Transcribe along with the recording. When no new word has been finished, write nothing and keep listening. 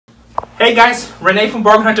Hey guys, Rene from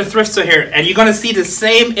Bargain Hunters Thrift Store here, and you're going to see the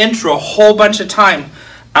same intro a whole bunch of time.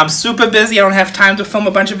 I'm super busy, I don't have time to film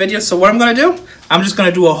a bunch of videos, so what I'm going to do, I'm just going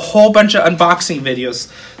to do a whole bunch of unboxing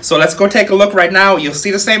videos. So let's go take a look right now. You'll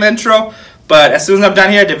see the same intro, but as soon as I'm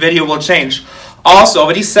done here, the video will change. Also,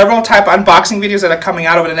 over these several type of unboxing videos that are coming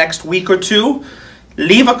out over the next week or two,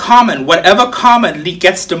 leave a comment. Whatever comment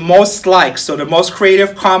gets the most likes, so the most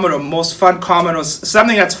creative comment or most fun comment or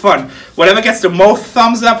something that's fun, whatever gets the most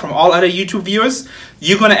thumbs up from all other YouTube viewers,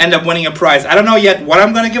 you're going to end up winning a prize. I don't know yet what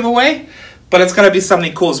I'm going to give away, but it's going to be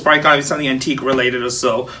something cool. It's probably going to be something antique related or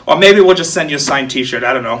so. Or maybe we'll just send you a signed t-shirt.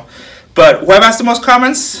 I don't know. But whoever has the most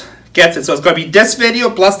comments gets it. So it's going to be this video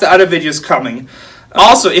plus the other videos coming.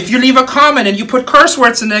 Also, if you leave a comment and you put curse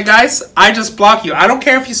words in there, guys, I just block you. I don't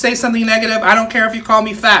care if you say something negative. I don't care if you call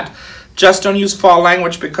me fat. Just don't use foul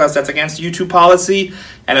language because that's against YouTube policy.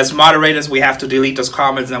 And as moderators, we have to delete those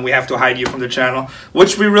comments and we have to hide you from the channel,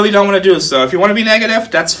 which we really don't want to do. So if you want to be negative,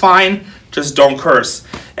 that's fine. Just don't curse.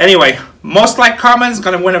 Anyway, most liked comments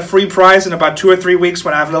going to win a free prize in about 2 or 3 weeks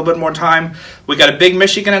when I have a little bit more time. We got a big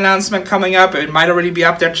Michigan announcement coming up. It might already be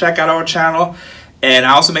up there. Check out our channel. And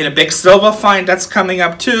I also made a big silver find that's coming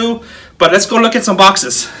up too. But let's go look at some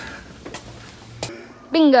boxes.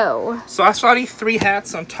 Bingo. So I saw these 3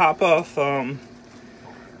 hats on top of a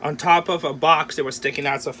box that were sticking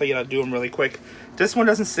out, so I figured I'd do them really quick. This one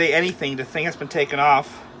doesn't say anything. The thing has been taken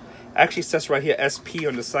off. Actually says right here SP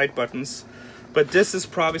on the side buttons. But this is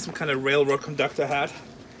probably some kind of railroad conductor hat.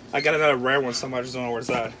 I got another rare one somewhere. I just don't know where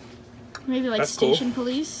it's at. Maybe like that's station cool.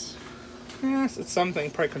 police. Yes, it's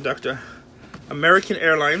something. Probably conductor. American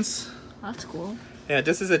Airlines. That's cool. Yeah,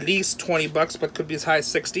 this is at least 20 bucks, but could be as high as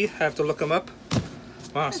 60. I have to look them up.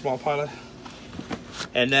 Wow, small pilot.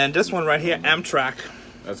 And then this one right here, Amtrak.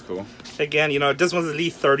 That's cool. Again, you know, this one's at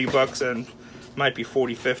least 30 bucks and might be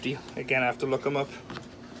 40, 50. Again, I have to look them up.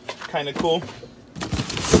 Kind of cool.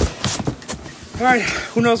 All right,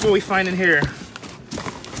 who knows what we find in here?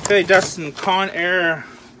 Okay, Dustin, Con Air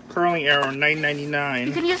Curling Arrow, $9.99.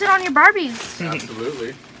 You can use it on your Barbies.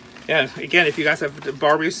 Absolutely. Yeah, again, if you guys have the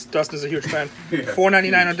Barbies, Dustin's a huge fan. Yeah.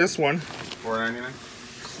 $4.99 on this one. $4.99.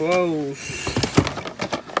 Close.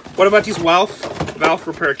 What about these valve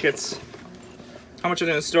repair kits? How much are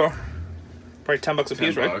they in the store? Probably 10 bucks a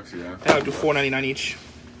piece, right? 10 bucks, yeah. Yeah, I'll do $4.99 each.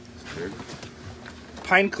 Good.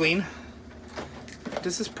 Pine Clean.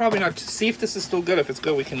 This is probably not. See if this is still good. If it's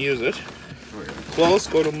good, we can use it. Oh, yeah. Close.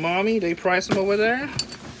 Go to Mommy. They price them over there.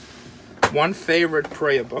 One Favorite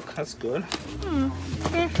prayer book. That's good.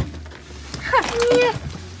 Yeah.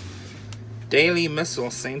 Daily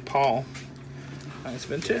Missile, St. Paul. Nice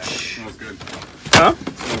vintage. Smells good. Huh?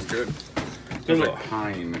 Smells good. Good Smells like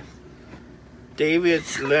pine. David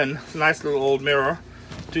Lynn. It's a nice little old mirror.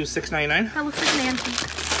 Do $6.99. That looks like an antique.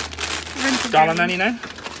 $1.99.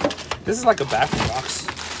 This is like a bathroom box.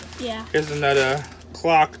 Yeah. Here's another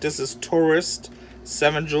clock. This is Tourist.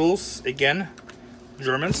 7 jewels. Again,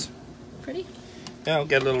 Germans. Pretty. Yeah, I'll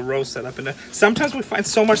get a little row set up in there. Sometimes we find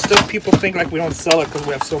so much stuff people think like we don't sell it because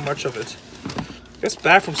we have so much of it. This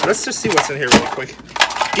bathroom, so let's just see what's in here real quick.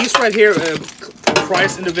 These right here,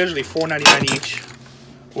 priced individually, $4.99 each.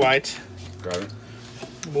 White. Got it.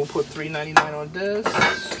 We'll put $3.99 on this.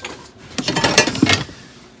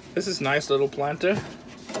 This is nice little planter.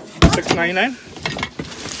 $6.99.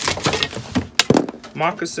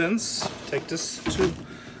 Moccasins. Take this to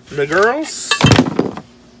the girls.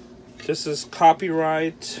 This is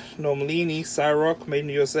copyright Nomlini Cyrock, made in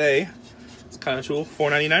the USA. It's kind of cool.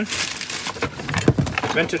 $4.99.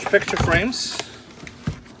 Vintage picture frames.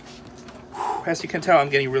 As you can tell, I'm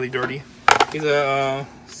getting really dirty. These are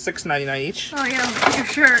 $6.99 each. Oh yeah, for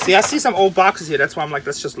sure. See, I see some old boxes here. That's why I'm like,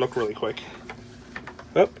 let's just look really quick.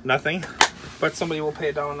 Oh, nothing. But somebody will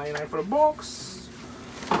pay $1.99 for the box.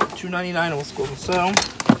 $2.99 will go and sell.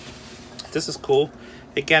 This is cool.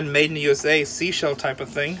 Again, made in the USA, seashell type of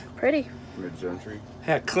thing. Pretty. Mid-century.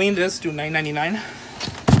 Yeah, clean this, do $9.99.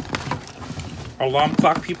 Alarm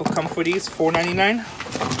clock, people come for these, $4.99.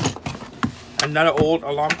 Another old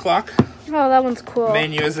alarm clock. Oh, that one's cool. Made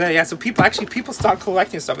in USA. Yeah, so people start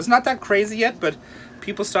collecting stuff. It's not that crazy yet, but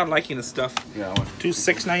people start liking the stuff. Yeah, I want Do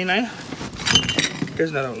 $6.99.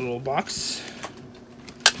 Here's another little box.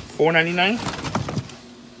 $4.99.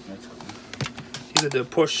 That's cool. These are the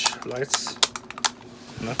push lights.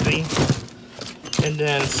 Nothing. And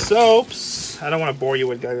then soaps. I don't want to bore you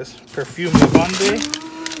with guys. Perfume Lavande.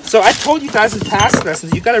 So I told you guys in past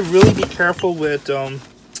lessons, you gotta really be careful with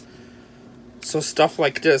so stuff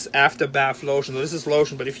like this, after bath lotion. So this is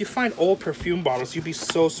lotion, but if you find old perfume bottles, you'd be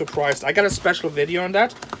so surprised. I got a special video on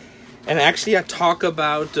that, and actually I talk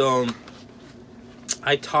about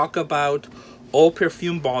old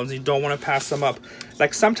perfume bottles. You don't want to pass them up.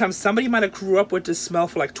 Like sometimes somebody might have grew up with this smell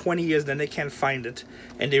for like 20 years, then they can't find it,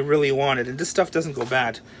 and they really want it. And this stuff doesn't go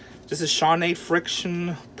bad. This is Charnade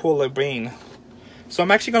Friction Pour Le Bain. So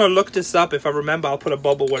I'm actually gonna look this up. If I remember, I'll put a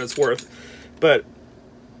bubble what it's worth. But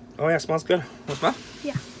oh yeah, it smells good. Want to smell?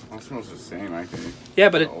 Yeah. It smells the same, I think. Yeah,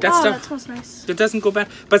 but that stuff, that smells nice. it doesn't go bad.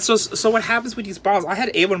 But so what happens with these bottles? I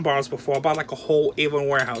had Avon bottles before. I bought like a whole Avon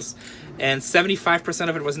warehouse, and 75%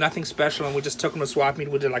 of it was nothing special, and we just took them to swap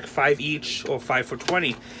meet. We did like 5 each or 5 for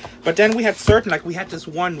 20. But then we had certain, like we had this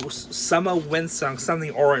one Summer Windsong,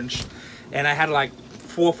 something orange, and I had like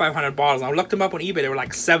 400 or 500 bottles. I looked them up on eBay. They were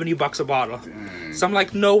like $70 a bottle. Dang. So I'm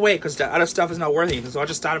like, no way, because the other stuff is not worth it. So I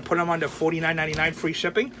just started putting them under $49.99 free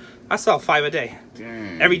shipping. I sell 5 a day.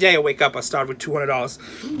 Dang. Every day I wake up, I start with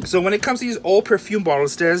 $200. So when it comes to these old perfume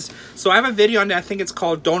bottles, so I have a video on there. I think it's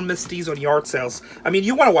called "Don't Miss These on Yard Sales." I mean,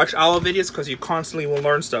 you want to watch our videos because you constantly will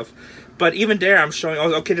learn stuff. But even there, I'm showing.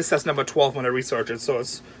 Oh, okay, this says number 12 when I research it. So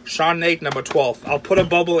it's Charnade number 12. I'll put a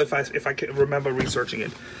bubble if I can remember researching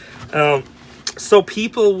it. So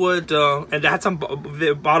people would, and they had some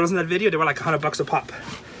bottles in that video. They were like $100 a pop.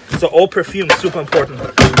 So old perfume, super important.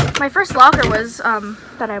 My first locker was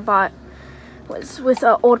that I bought was with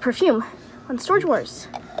old perfume on Storage Wars.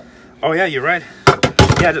 Oh yeah, you're right.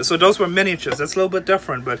 Yeah, so those were miniatures. That's a little bit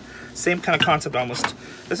different, but same kind of concept almost.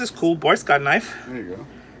 This is cool. Boy Scout knife. There you go.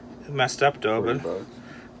 It messed up though, but $40.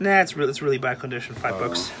 nah, it's really bad condition.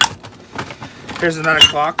 $5. Here's another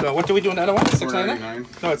clock. What do we do in the other one?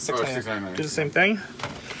 $6.99? No, it's $6.99. Do the same thing.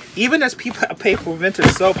 Even as people pay for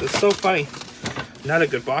vintage soap, it's so funny. Not a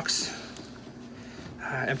good box.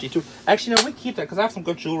 Empty too. Actually, no, we keep that because I have some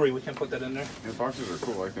good jewelry. We can put that in there. Yeah, boxes are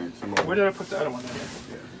cool, I think. Where did I put the other one in there?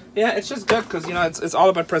 Yeah. Yeah, it's just good because, you know, it's all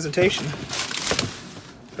about presentation.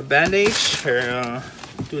 A bandage, or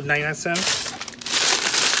do it 99 cents.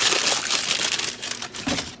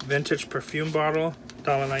 Vintage perfume bottle,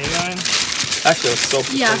 $1.99. Actually, it's soap.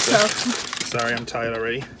 Yeah, soap. Sorry, I'm tired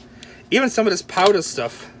already. Even some of this powder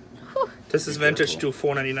stuff. Whew. This is vintage too,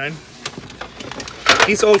 $4.99.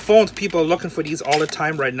 These old phones, people are looking for these all the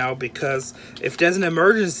time right now because if there's an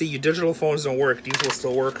emergency, your digital phones don't work. These will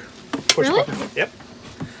still work. Push Really? button. Yep.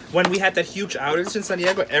 When we had that huge outage in San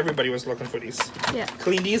Diego, everybody was looking for these. Yeah.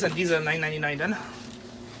 Clean these, and these are $9.99 then.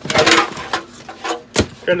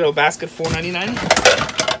 Here, a little basket, $4.99.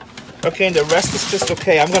 Okay, and the rest is just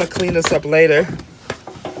okay. I'm gonna clean this up later.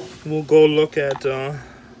 We'll go look at.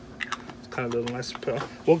 It's kind of a little nice pill.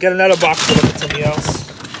 We'll get another box to look at something else.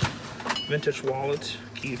 Vintage wallet,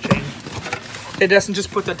 keychain. Hey, Destin, just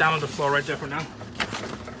put that down on the floor right there for now.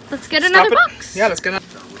 Let's get another box. Yeah, let's get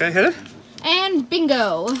another. Okay, hit it. And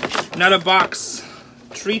bingo. Another box.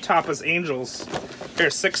 Tree Toppers Angels. Here,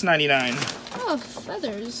 $6.99. Oh,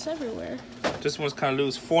 feathers everywhere. This one's kind of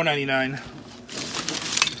loose. $4.99.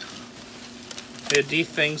 Here, these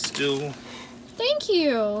things do Thank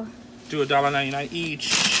you. $1.99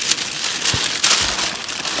 each.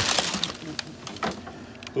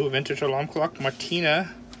 Ooh, vintage alarm clock.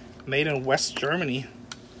 Martina, made in West Germany.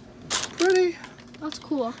 Pretty. That's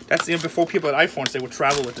cool. That's even before people had iPhones, they would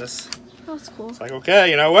travel with this. That's cool. It's like, okay,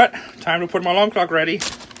 you know what? Time to put my alarm clock ready.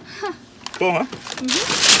 Huh. Cool, huh?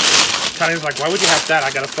 Mm-hmm. Tanya's like, why would you have that?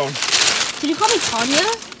 I got a phone. Did you call me Tanya?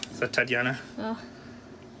 Is that Tatiana? Oh.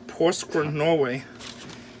 Porsgrunn, Norway.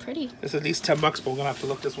 Pretty. It's at least $10, but we're gonna have to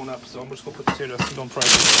look this one up. So I'm just gonna put this here so don't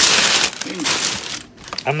price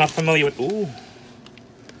it. I'm not familiar with. Ooh.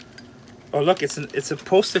 Oh look, it's a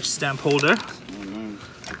postage stamp holder.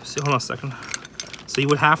 See, hold on a second. So you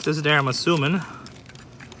would have this there, I'm assuming.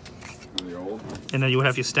 And then you would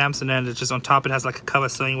have your stamps, and then it's just on top. It has like a cover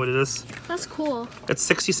saying what it is. That's cool. It's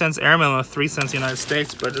 60 cents airmail or 3 cents United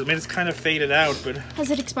States, but I mean it's kind of faded out. But has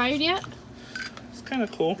it expired yet? it's kind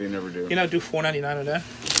of cool. They never do. You know, do $4.99 on that. I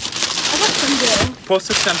thought some do.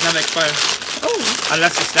 Postage stamps never expire Oh.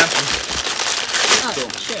 unless you stamp them. Oh,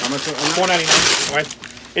 shit. How much? $4.99. Right.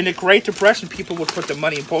 In the Great Depression, people would put the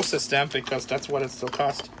money in postage stamp because that's what it still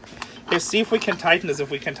cost. Here, see if we can tighten this. If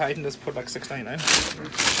we can tighten this, put like $6.99.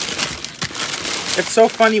 It's so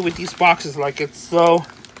funny with these boxes. Like it's so,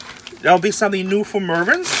 there'll be something new for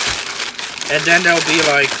Mervyn's, and then there'll be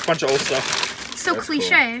like a bunch of old stuff. So That's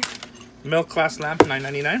cliche. cool. Milk glass lamp,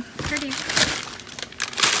 $9.99. Pretty.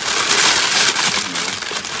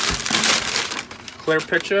 Clear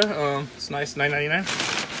pitcher, it's nice, $9.99.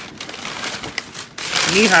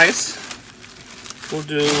 Knee highs. We'll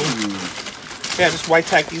do, yeah, just white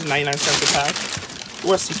tack these 99 cents a pack.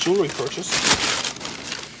 What's the jewelry purchase?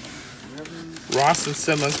 Ross and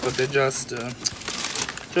Simmons, but they're just the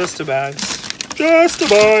bags. Just the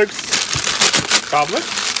bags. Goblet.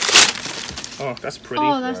 Oh, that's pretty.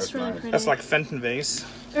 Oh, that's That's really nice. pretty. That's like Fenton vase.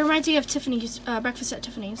 It reminds me of Tiffany's breakfast at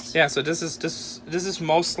Tiffany's. Yeah, so this is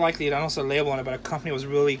most likely, I don't know if it's a label on it, but a company was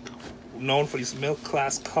really known for these milk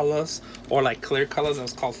class colors or like clear colors, and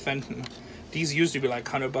it's called Fenton. These used to be like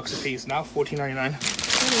 $100 a piece. Now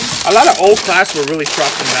 $14.99. A lot of old class were really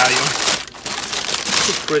dropped in value. This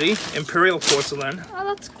is pretty imperial porcelain. Oh,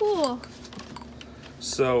 that's cool.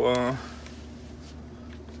 So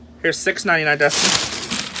here's $6.99, Dustin.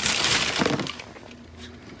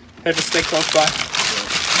 Here's a steak close by.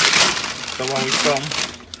 The one we film.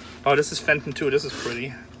 Oh, this is Fenton too. This is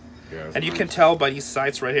pretty. Yeah, And you can tell by these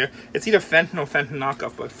sites right here. It's either Fenton or Fenton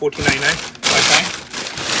knockoff, but $14.99. Okay.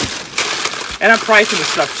 And I'm pricing the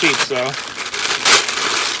stuff cheap, so.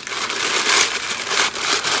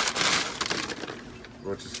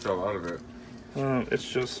 What just fell out of it? It's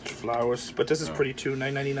just flowers, but this is pretty too.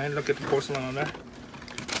 $9.99. Look at the porcelain on there.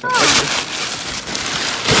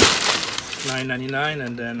 $9.99,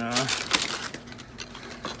 and then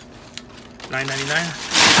 $9.99.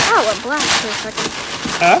 Oh, it went black for a second.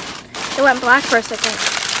 Huh? It went black for a second.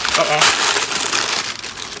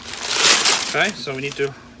 Okay, so we need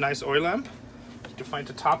to nice oil lamp. Need to find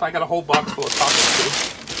the top. I got a whole box full of toppers too.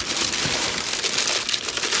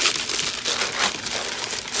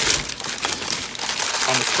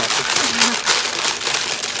 Almost perfect.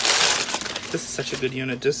 This is such a good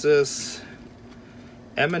unit. This is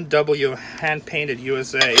M&W hand painted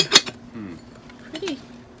USA. Pretty.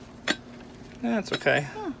 Yeah, it's okay.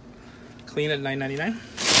 Oh. Clean at $9.99.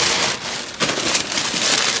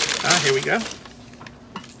 Here we go.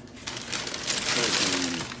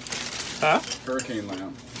 Hurricane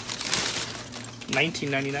lamp.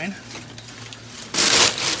 $19.99.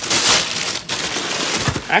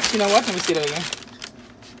 Actually, you know what? Let me see that again.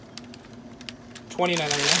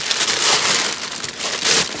 $29.99.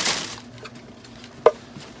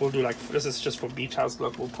 We'll do like, this is just for beach house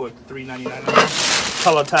look. We'll put $3.99 on.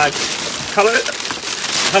 Color tag. Color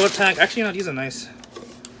tag. Actually, no, these are nice.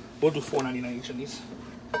 We'll do $4.99 each of these.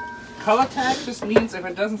 Color tag just means if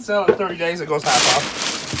it doesn't sell in 30 days, it goes half off.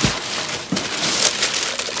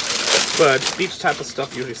 But beach type of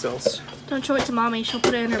stuff usually sells. Don't show it to mommy. She'll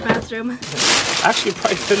put it in her bathroom. Actually,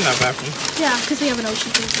 probably fit in our bathroom. Yeah, because we have an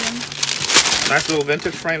ocean cruise room. Nice little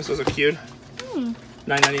vintage frames. Those are cute.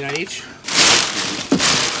 $9.99 each.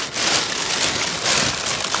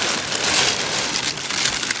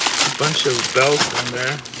 Bunch of bells on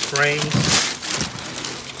there. Frames.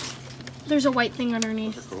 There's a white thing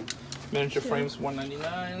underneath. Cool. Miniature frames,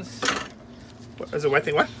 $1.99. What is a white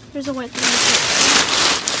thing? What? There's a white thing underneath.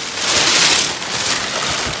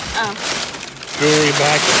 Oh. Jewelry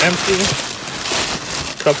bags are empty.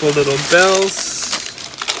 Couple little bells.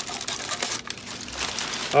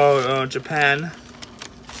 Oh, Japan.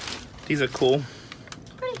 These are cool.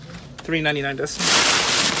 $3.99. Dustin.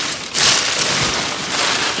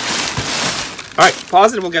 All right,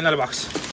 pause it. We'll get another box.